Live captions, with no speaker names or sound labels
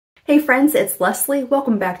Hey friends, it's Leslie.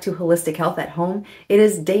 Welcome back to Holistic Health at Home. It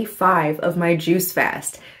is day 5 of my juice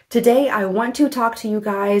fast. Today I want to talk to you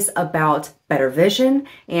guys about better vision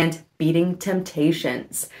and beating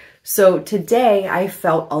temptations. So today I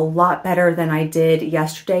felt a lot better than I did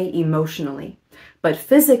yesterday emotionally, but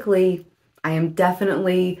physically I am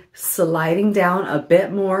definitely sliding down a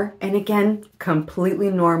bit more, and again,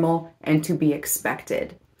 completely normal and to be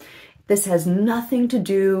expected. This has nothing to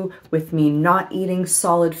do with me not eating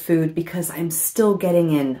solid food because I'm still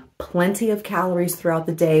getting in plenty of calories throughout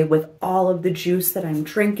the day with all of the juice that I'm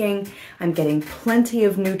drinking. I'm getting plenty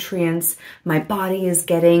of nutrients. My body is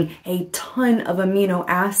getting a ton of amino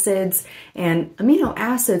acids, and amino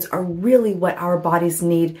acids are really what our bodies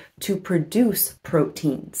need to produce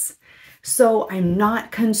proteins. So I'm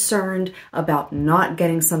not concerned about not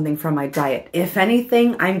getting something from my diet. If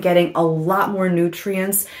anything, I'm getting a lot more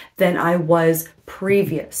nutrients than I was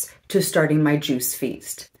previous to starting my juice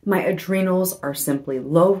feast. My adrenals are simply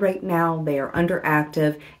low right now. They are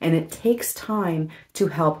underactive, and it takes time to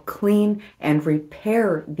help clean and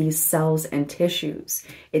repair these cells and tissues.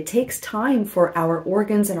 It takes time for our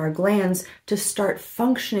organs and our glands to start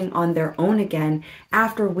functioning on their own again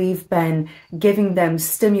after we've been giving them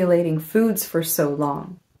stimulating foods for so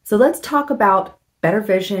long. So let's talk about better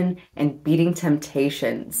vision and beating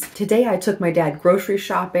temptations. Today I took my dad grocery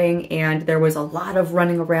shopping, and there was a lot of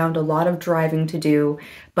running around, a lot of driving to do.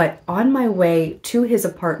 But on my way to his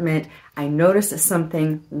apartment, I noticed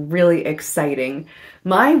something really exciting.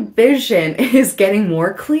 My vision is getting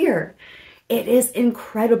more clear. It is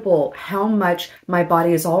incredible how much my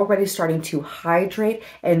body is already starting to hydrate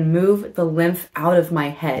and move the lymph out of my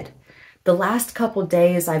head. The last couple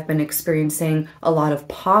days I've been experiencing a lot of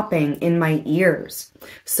popping in my ears.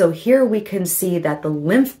 So here we can see that the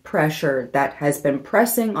lymph pressure that has been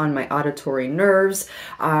pressing on my auditory nerves,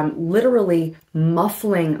 literally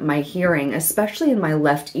muffling my hearing, especially in my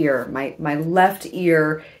left ear. My left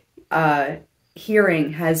ear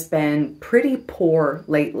hearing has been pretty poor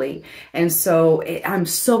lately, and so I'm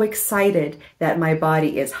so excited that my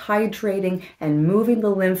body is hydrating and moving the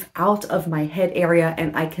lymph out of my head area,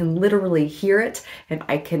 and I can literally hear it and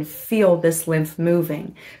I can feel this lymph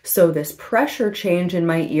moving. So this pressure change in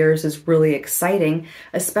my ears is really exciting,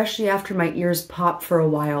 especially after my ears popped for a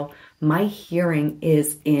while. My hearing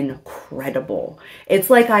is incredible. It's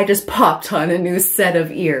like I just popped on a new set of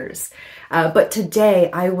ears. But today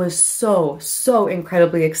I was so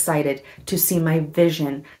incredibly excited to see my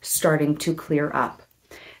vision starting to clear up.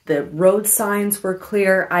 The road signs were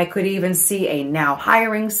clear. I could even see a now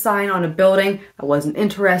hiring sign on a building. I wasn't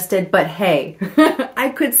interested, but hey, I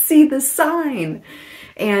could see the sign.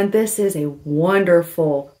 And this is a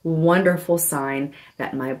wonderful, wonderful sign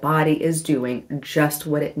that my body is doing just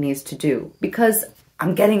what it needs to do, because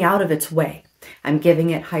I'm getting out of its way. I'm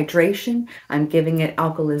giving it hydration, I'm giving it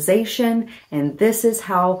alkalization, and this is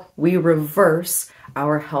how we reverse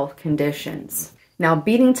our health conditions. Now,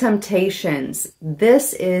 beating temptations,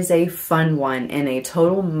 this is a fun one and a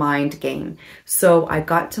total mind game. So I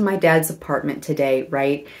got to my dad's apartment today,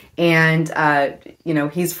 right? And,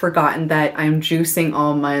 he's forgotten that I'm juicing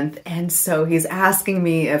all month. And so he's asking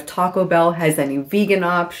me if Taco Bell has any vegan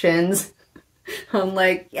options. I'm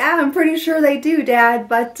like, yeah, I'm pretty sure they do, Dad,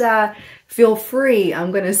 but feel free.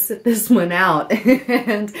 I'm going to sit this one out.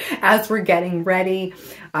 And as we're getting ready,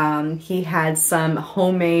 he had some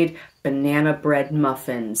homemade banana bread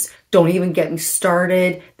muffins. Don't even get me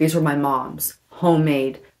started. These were my mom's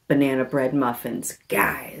homemade banana bread muffins.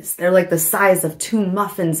 Guys, they're like the size of 2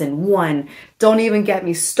 muffins in one. Don't even get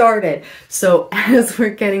me started. So as we're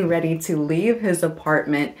getting ready to leave his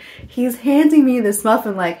apartment, he's handing me this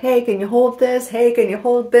muffin like, hey, can you hold this? Hey, can you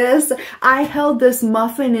hold this? I held this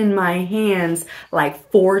muffin in my hands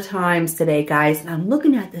like 4 times today, guys. And I'm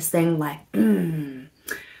looking at this thing like,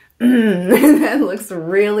 that looks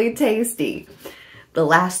really tasty. The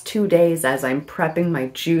last 2 days as I'm prepping my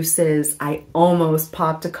juices, I almost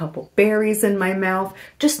popped a couple berries in my mouth,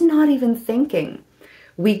 just not even thinking.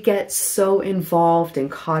 We get so involved and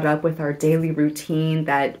caught up with our daily routine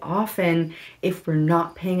that often, if we're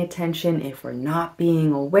not paying attention, if we're not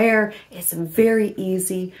being aware, it's very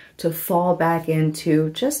easy to fall back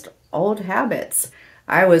into just old habits.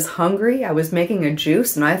 I was hungry, I was making a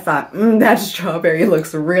juice, and I thought, that strawberry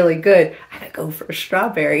looks really good. I gotta go for a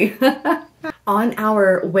strawberry. On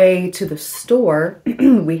our way to the store,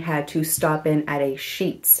 we had to stop in at a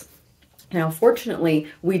Sheetz. Now, fortunately,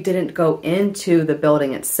 we didn't go into the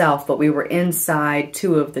building itself, but we were inside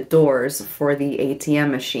 2 of the doors for the ATM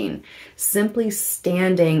machine. Simply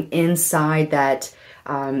standing inside that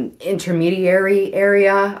intermediary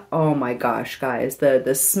area. Oh my gosh, guys,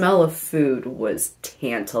 the smell of food was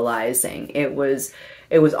tantalizing. It was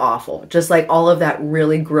awful. Just like all of that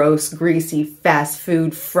really gross, greasy, fast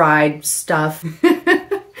food, fried stuff.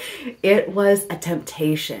 It was a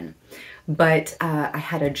temptation. But I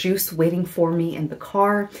had a juice waiting for me in the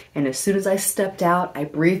car, and as soon as I stepped out, I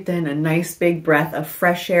breathed in a nice big breath of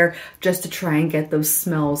fresh air just to try and get those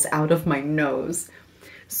smells out of my nose.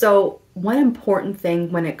 So one important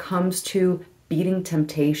thing when it comes to beating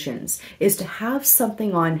temptations is to have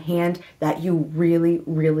something on hand that you really,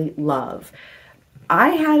 really love. I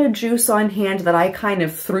had a juice on hand that I kind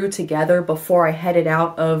of threw together before I headed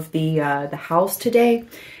out of the house today.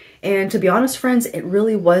 And to be honest, friends, it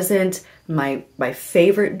really wasn't my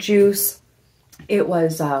favorite juice. It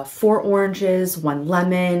was 4 oranges, 1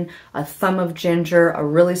 lemon, a thumb of ginger, a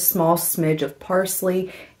really small smidge of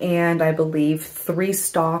parsley, and I believe 3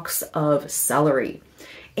 stalks of celery.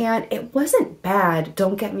 And it wasn't bad,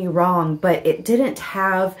 don't get me wrong, but it didn't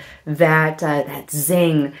have that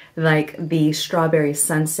zing like the strawberry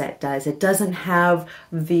sunset does. It doesn't have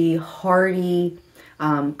the hearty,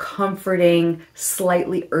 comforting,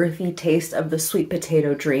 slightly earthy taste of the sweet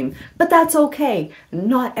potato dream. But that's okay.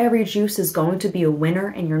 Not every juice is going to be a winner,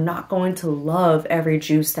 and you're not going to love every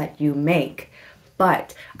juice that you make.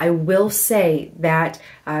 But I will say that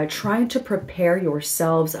trying to prepare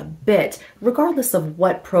yourselves a bit, regardless of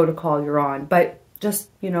what protocol you're on, but just,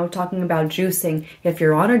 you know, talking about juicing, if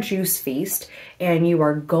you're on a juice feast and you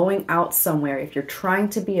are going out somewhere, if you're trying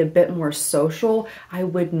to be a bit more social, I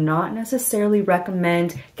would not necessarily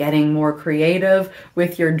recommend getting more creative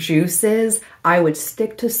with your juices. I would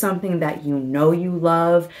stick to something that you know you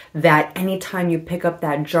love, that anytime you pick up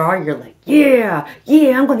that jar, you're like, yeah,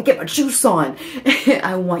 I'm going to get my juice on.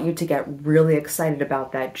 I want you to get really excited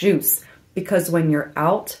about that juice, because when you're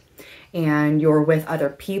out and you're with other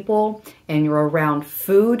people and you're around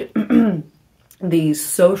food, the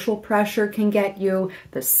social pressure can get you,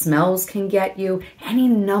 the smells can get you, any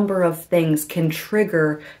number of things can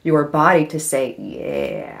trigger your body to say,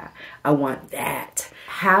 yeah, I want that.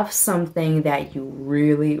 Have something that you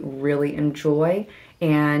really, really enjoy,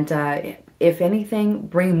 and if anything,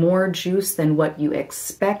 bring more juice than what you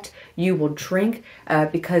expect you will drink,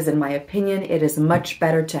 because in my opinion, it is much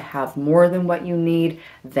better to have more than what you need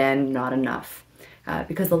than not enough.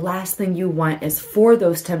 Because the last thing you want is for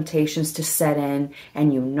those temptations to set in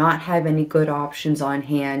and you not have any good options on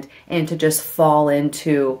hand, and to just fall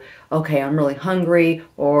into, okay, I'm really hungry,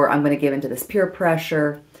 or I'm going to give into this peer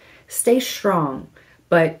pressure. Stay strong,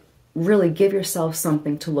 but really give yourself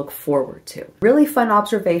something to look forward to. Really fun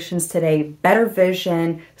observations today. Better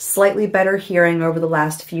vision, slightly better hearing over the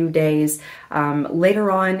last few days.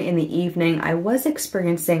 Later on in the evening, I was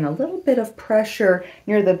experiencing a little bit of pressure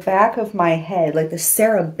near the back of my head, like the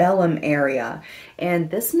cerebellum area.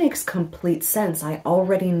 And this makes complete sense. I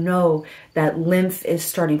already know that lymph is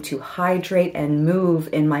starting to hydrate and move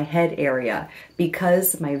in my head area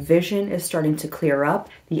because my vision is starting to clear up.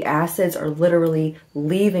 The acids are literally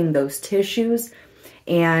leaving those tissues,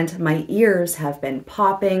 and my ears have been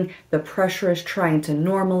popping. The pressure is trying to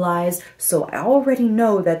normalize. So I already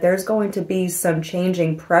know that there's going to be some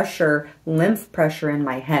changing pressure, lymph pressure in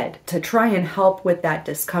my head. To try and help with that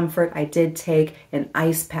discomfort, I did take an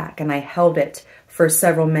ice pack and I held it for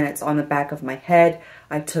several minutes on the back of my head.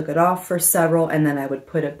 I took it off for several, and then I would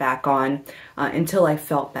put it back on until I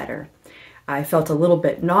felt better. I felt a little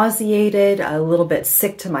bit nauseated, a little bit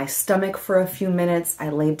sick to my stomach for a few minutes. I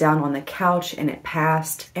laid down on the couch and it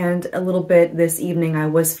passed. And a little bit this evening, I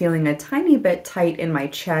was feeling a tiny bit tight in my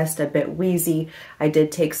chest, a bit wheezy. I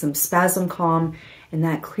did take some Spasm Calm, and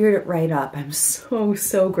that cleared it right up. I'm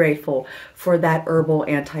so grateful for that herbal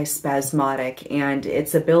antispasmodic and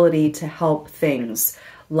its ability to help things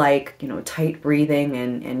like, you know, tight breathing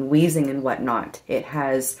and wheezing and whatnot. It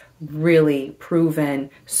has really proven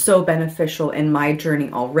so beneficial in my journey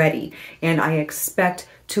already, and I expect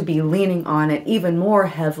to be leaning on it even more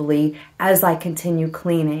heavily as I continue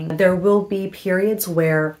cleaning. There will be periods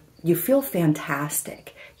where you feel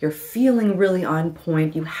fantastic. You're feeling really on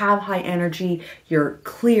point, you have high energy, you're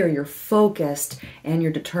clear, you're focused, and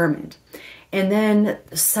you're determined. And then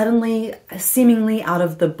suddenly, seemingly out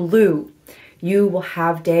of the blue, you will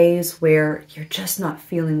have days where you're just not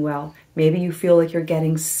feeling well. Maybe you feel like you're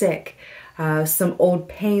getting sick. Some old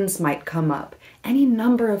pains might come up. Any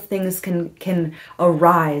number of things can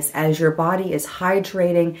arise as your body is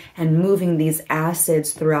hydrating and moving these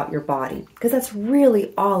acids throughout your body. Because that's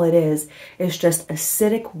really all it is just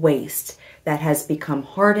acidic waste that has become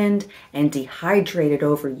hardened and dehydrated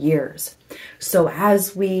over years. So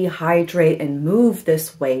as we hydrate and move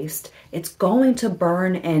this waste, it's going to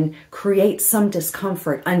burn and create some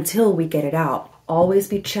discomfort until we get it out. Always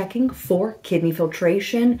be checking for kidney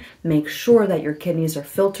filtration. Make sure that your kidneys are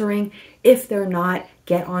filtering. If they're not,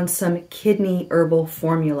 get on some kidney herbal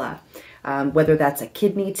formula. Whether that's a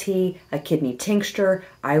kidney tea, a kidney tincture,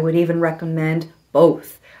 I would even recommend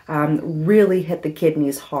both. Really hit the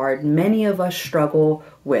kidneys hard. Many of us struggle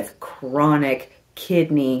with chronic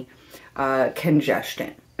kidney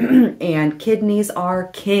congestion. And kidneys are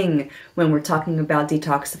king when we're talking about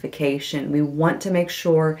detoxification. We want to make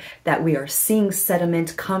sure that we are seeing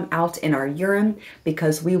sediment come out in our urine,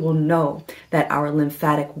 because we will know that our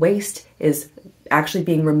lymphatic waste is actually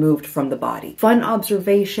being removed from the body. Fun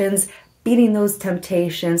observations, beating those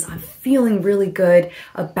temptations. I'm feeling really good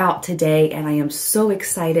about today, and I am so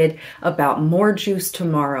excited about more juice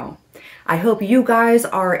tomorrow. I hope you guys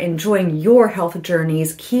are enjoying your health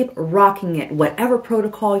journeys. Keep rocking it, whatever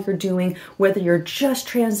protocol you're doing, whether you're just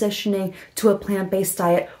transitioning to a plant-based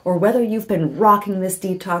diet or whether you've been rocking this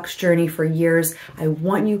detox journey for years. I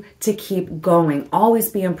want you to keep going,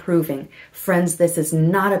 always be improving. Friends, this is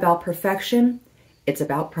not about perfection, it's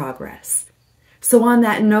about progress. So on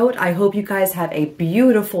that note, I hope you guys have a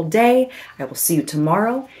beautiful day. I will see you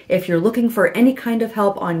tomorrow. If you're looking for any kind of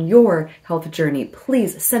help on your health journey,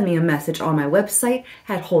 please send me a message on my website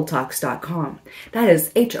at Hol-Tox.com. That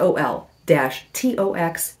is HOL-TOX.com.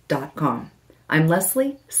 I'm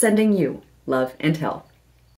Leslie, sending you love and health.